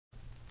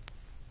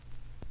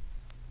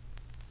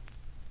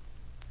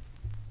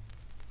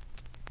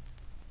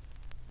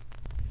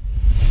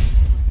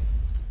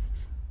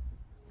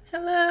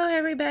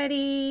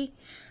everybody.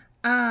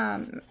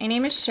 My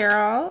name is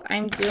Cheryl.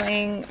 I'm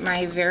doing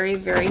my very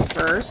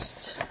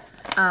first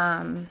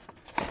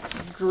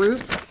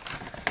group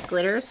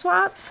glitter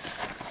swap.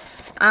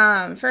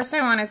 First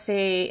I want to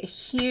say a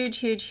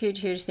huge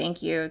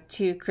thank you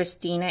to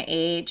Kristina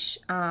H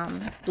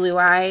Blue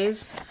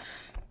Eyez.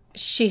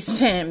 She's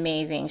been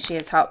amazing. She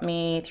has helped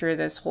me through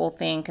this whole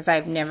thing because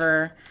I've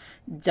never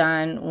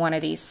done one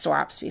of these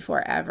swaps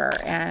before ever,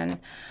 and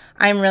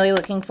I'm really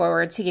looking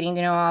forward to getting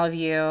to know all of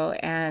you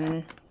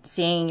and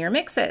seeing your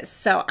mixes.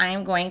 So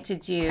I'm going to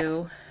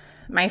do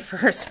my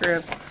first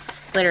group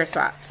glitter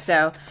swap.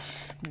 So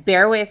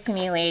bear with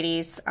me,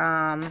 ladies.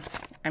 I'm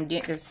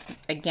doing this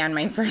again,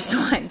 my first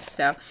one.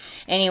 So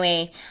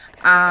anyway,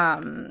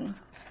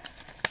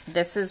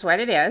 this is what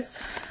it is.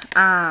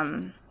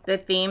 The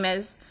theme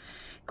is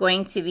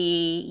going to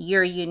be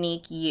your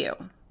unique you.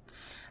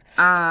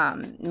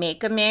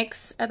 Make a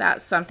mix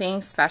about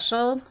something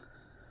special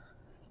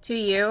to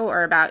you,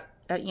 or about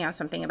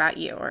something about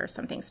you or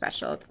something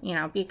special.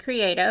 Be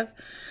creative.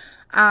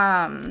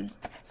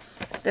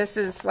 This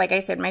is, like I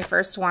said, my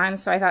first one,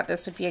 so I thought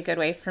this would be a good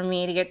way for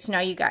me to get to know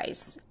you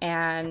guys,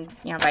 and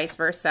vice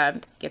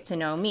versa, get to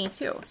know me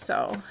too.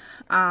 So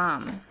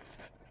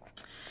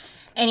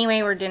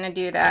anyway, we're gonna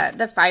do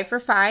the 5 for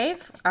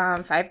 5,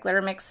 5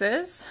 glitter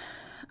mixes,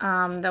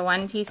 the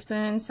 1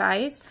 teaspoon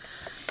size,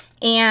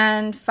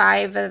 and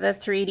 5 of the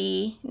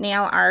 3D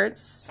nail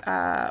arts,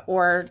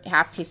 or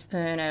half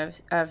teaspoon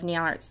of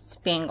nail art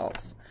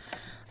spangles.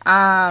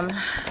 The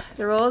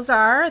rules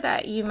are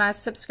that you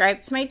must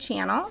subscribe to my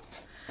channel,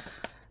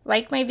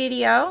 like my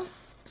video,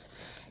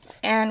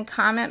 and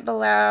comment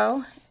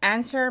below.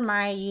 Enter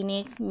my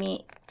unique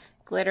me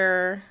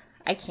glitter.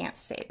 I can't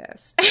say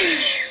this.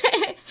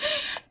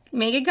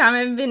 Make a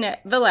comment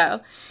below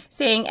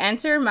saying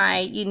enter my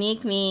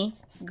unique me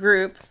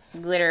group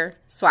glitter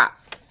swap.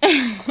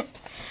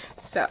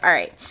 So, all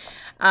right.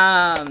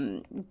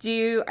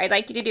 I'd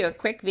like you to do a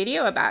quick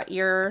video about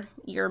your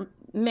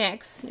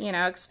mix,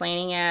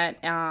 explaining it.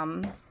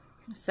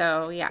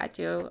 So yeah,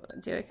 do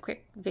a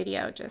quick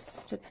video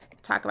just to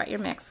talk about your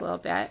mix a little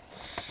bit,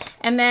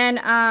 and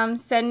then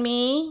send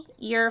me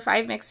your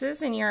 5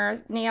 mixes and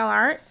your nail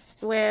art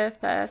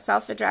with a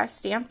self-addressed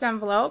stamped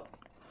envelope.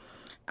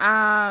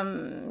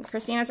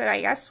 Kristina said,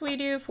 I guess we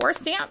do 4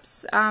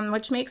 stamps,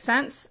 which makes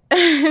sense.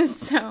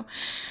 So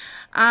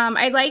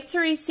I'd like to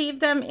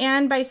receive them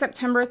in by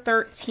September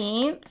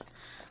 13th.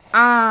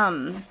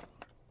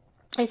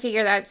 I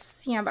figure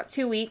that's, about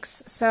 2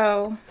 weeks.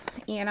 So,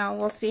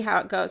 we'll see how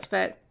it goes.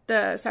 But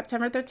the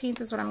September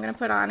 13th is what I'm going to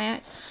put on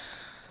it.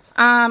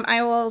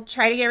 I will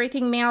try to get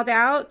everything mailed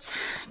out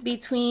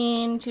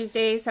between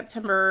Tuesday,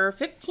 September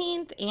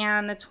 15th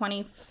and the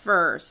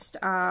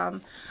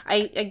 21st.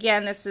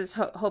 Again, this is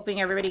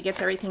hoping everybody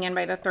gets everything in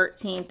by the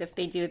 13th. If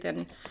they do,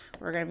 then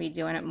we're going to be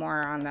doing it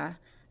more on the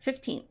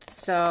 15th.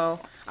 So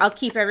I'll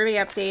keep everybody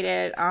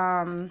updated.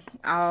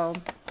 I'll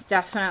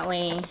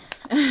definitely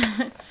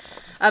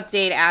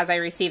update as I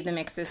receive the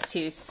mixes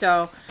too.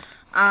 So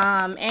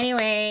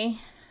anyway,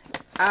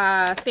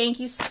 thank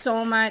you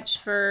so much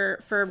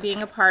for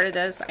being a part of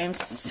this. I'm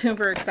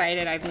super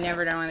excited. I've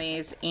never done one of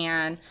these,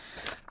 and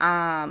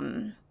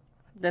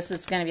this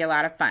is going to be a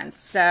lot of fun.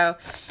 So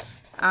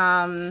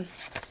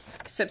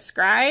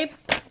subscribe,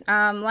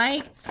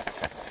 like,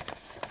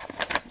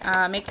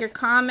 make your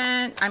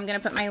comment. I'm going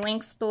to put my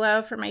links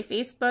below for my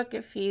Facebook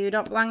if you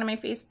don't belong to my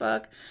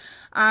Facebook.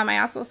 I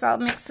also sell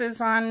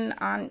mixes on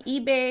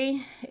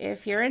eBay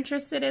if you're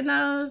interested in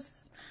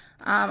those.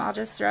 I'll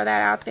just throw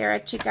that out there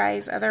at you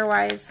guys.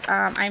 Otherwise,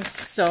 I'm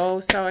so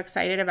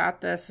excited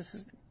about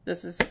this.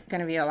 This is going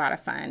to be a lot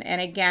of fun.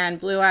 And again,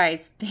 Blue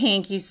Eyez,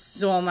 thank you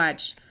so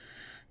much.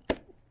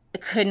 I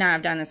could not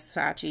have done this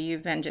without you.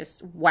 You've been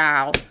just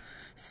wow.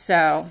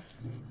 So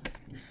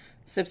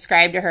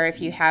subscribe to her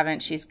if you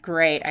haven't. She's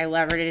great. I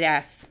love her to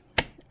death.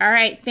 All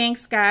right.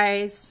 Thanks,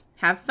 guys.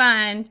 Have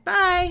fun.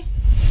 Bye.